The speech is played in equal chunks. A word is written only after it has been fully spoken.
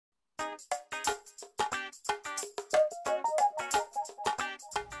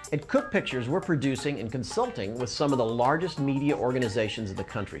At Cooke Pictures, we're producing and consulting with some of the largest media organizations in the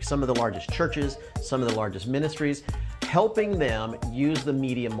country, some of the largest churches, some of the largest ministries, helping them use the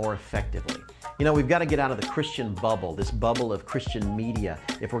media more effectively. You know, we've got to get out of the Christian bubble, this bubble of Christian media,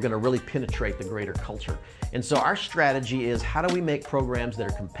 if we're going to really penetrate the greater culture. And so our strategy is, how do we make programs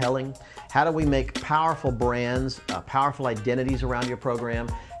that are compelling? How do we make powerful brands, powerful identities around your program?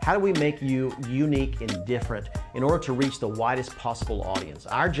 How do we make you unique and different in order to reach the widest possible audience?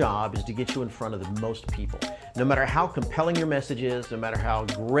 Our job is to get you in front of the most people. No matter how compelling your message is, no matter how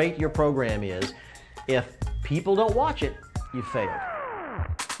great your program is, if people don't watch it, you failed.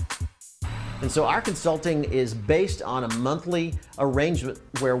 And so our consulting is based on a monthly arrangement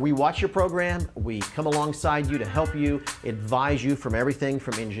where we watch your program, we come alongside you to help you, advise you from everything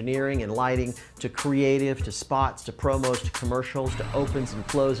from engineering and lighting to creative, to spots, to promos, to commercials, to opens and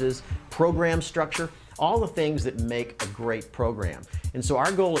closes, program structure, all the things that make a great program. And so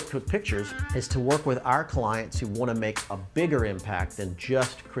our goal at Cooke Pictures is to work with our clients who want to make a bigger impact than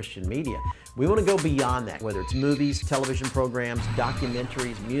just Christian media. We want to go beyond that, whether it's movies, television programs,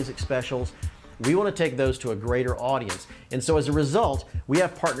 documentaries, music specials. We want to take those to a greater audience. And so as a result, we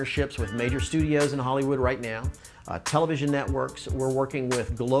have partnerships with major studios in Hollywood right now, television networks. We're working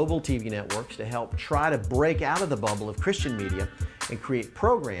with global TV networks to help try to break out of the bubble of Christian media and create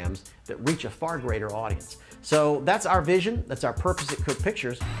programs that reach a far greater audience. So that's our vision, that's our purpose at Cooke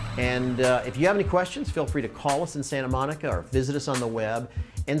Pictures. And if you have any questions, feel free to call us in Santa Monica or visit us on the web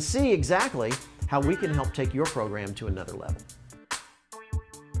and see exactly how we can help take your program to another level.